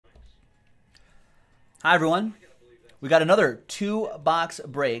Hi, everyone. We got another two-box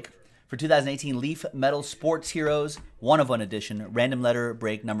break for 2018 Leaf Metal Sports Heroes 1-of-1 edition, random letter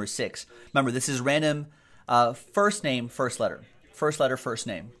break number 6. Remember, this is random first name, first letter. First letter, first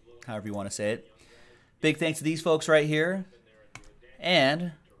name, however you want to say it. Big thanks to these folks right here.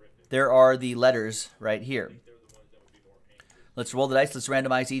 And there are the letters right here. Let's roll the dice. Let's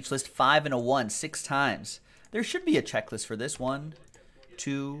randomize each list 5 and a 1 6 times. There should be a checklist for this. 1,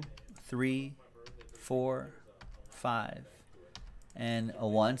 2, 3, 4, 5, and a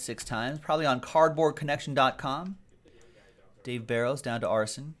 1 6 times. Probably on cardboardconnection.com. Dave Barrows down to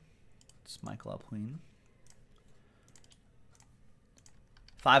Arson. It's Michael Alpuin.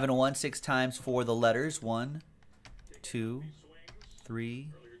 5 and a 1 6 times for the letters. 1, 2, 3,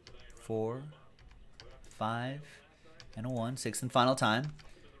 4, 5, and a 1. 6th and final time.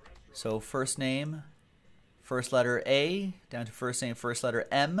 So first name, first letter A, down to first name, first letter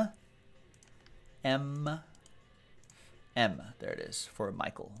M. M. There it is for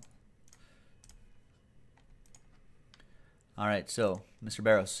Michael. All right, so Mr.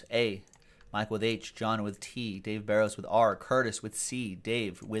 Barrows, A. Michael with H, John with T, Dave Barrows with R, Curtis with C,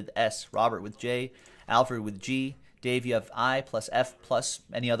 Dave with S, Robert with J, Alfred with G. Dave, you have I plus F plus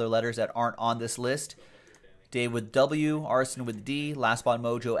any other letters that aren't on this list. Dave with W, Arson with D, Last Spot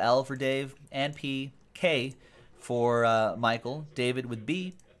Mojo L for Dave, and P, K for Michael. David with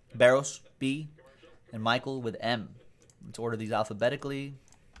B, Barrows, B, and Michael with M. Let's order these alphabetically.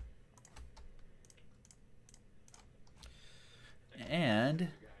 And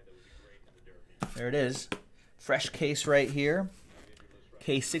there it is. Fresh case right here.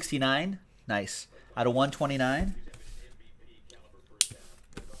 Case 69. Nice. Out of 129.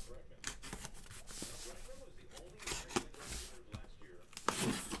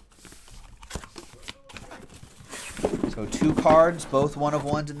 So 2 cards, both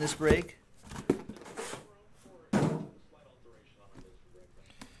 1-of-1s in this break.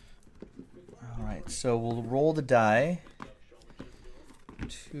 Alright, so we'll roll the die.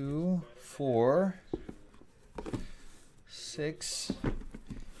 2, 4, 6,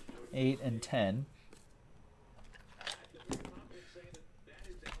 8, and 10.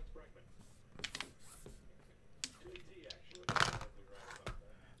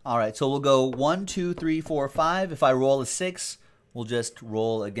 All right, so we'll go 1, 2, 3, 4, 5. If I roll a 6, we'll just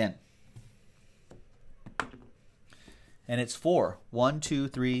roll again. And it's 4. 1, 2,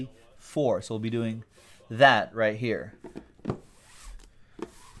 3, 4. So we'll be doing that right here.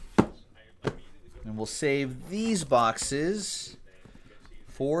 And we'll save these boxes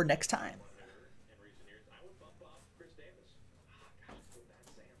for next time.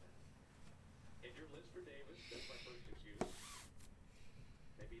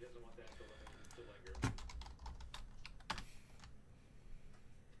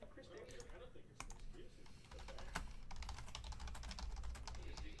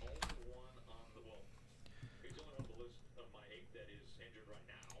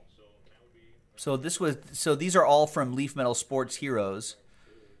 So these are all from Leaf Metal Sports Heroes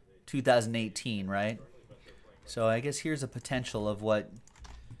 2018, right? So I guess here's a potential of what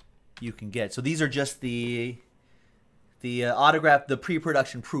you can get. So these are just the autograph, the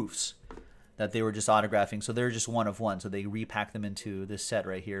pre-production proofs that they were just autographing. So they're just 1-of-1. So they repack them into this set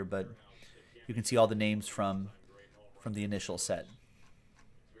right here, but you can see all the names from the initial set.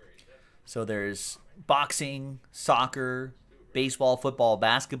 So there's boxing, soccer, baseball, football,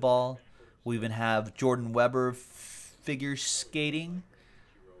 basketball. We even have Jordan Weber figure skating,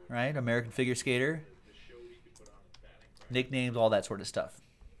 right? American figure skater. Nicknames, all that sort of stuff.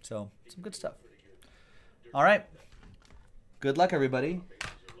 So, some good stuff. All right. Good luck, everybody.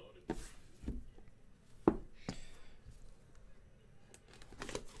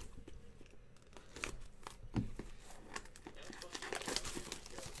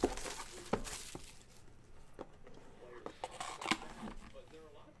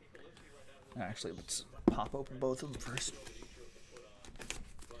 Actually, let's pop open both of them first.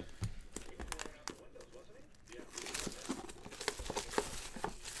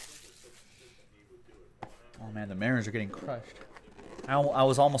 Oh man, the Mariners are getting crushed. I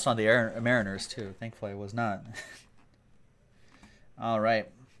was almost on the Mariners too. Thankfully, I was not. All right,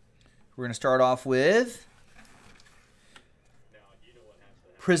 we're gonna start off with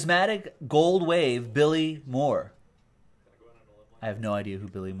Prismatic Gold Wave Billy Moore. I have no idea who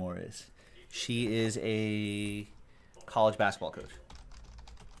Billy Moore is. She is a college basketball coach.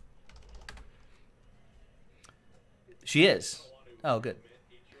 She is. Oh, good.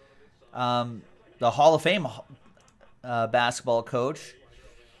 The Hall of Fame basketball coach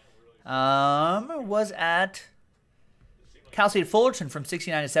was at Cal State Fullerton from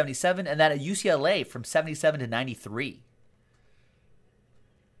 69 to 77, and that at UCLA from 77 to 93.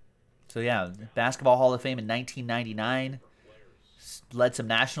 So yeah, Basketball Hall of Fame in 1999. Led some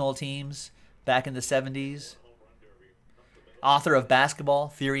national teams back in the 70s. Author of Basketball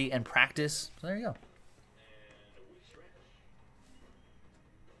Theory and Practice. So there you go.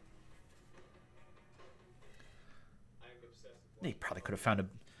 They probably could have found a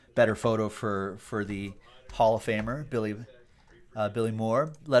better photo for the Hall of Famer, Billy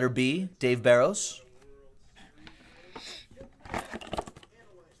Moore. Letter B, Dave Barros.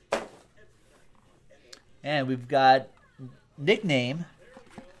 And we've got nickname,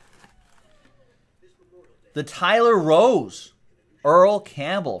 the Tyler Rose, Earl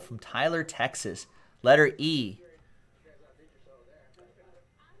Campbell from Tyler, Texas. Letter E.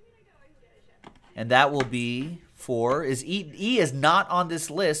 And that will be for, E is not on this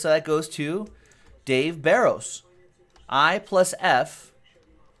list, so that goes to Dave Barros. I plus F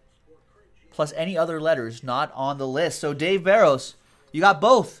plus any other letters not on the list. So Dave Barros, you got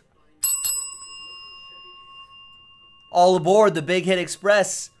both. All aboard the Big Hit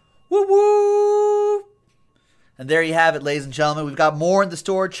Express. Woo woo! And there you have it, ladies and gentlemen. We've got more in the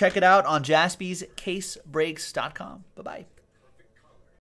store. Check it out on jaspyscasebreaks.com. Bye-bye.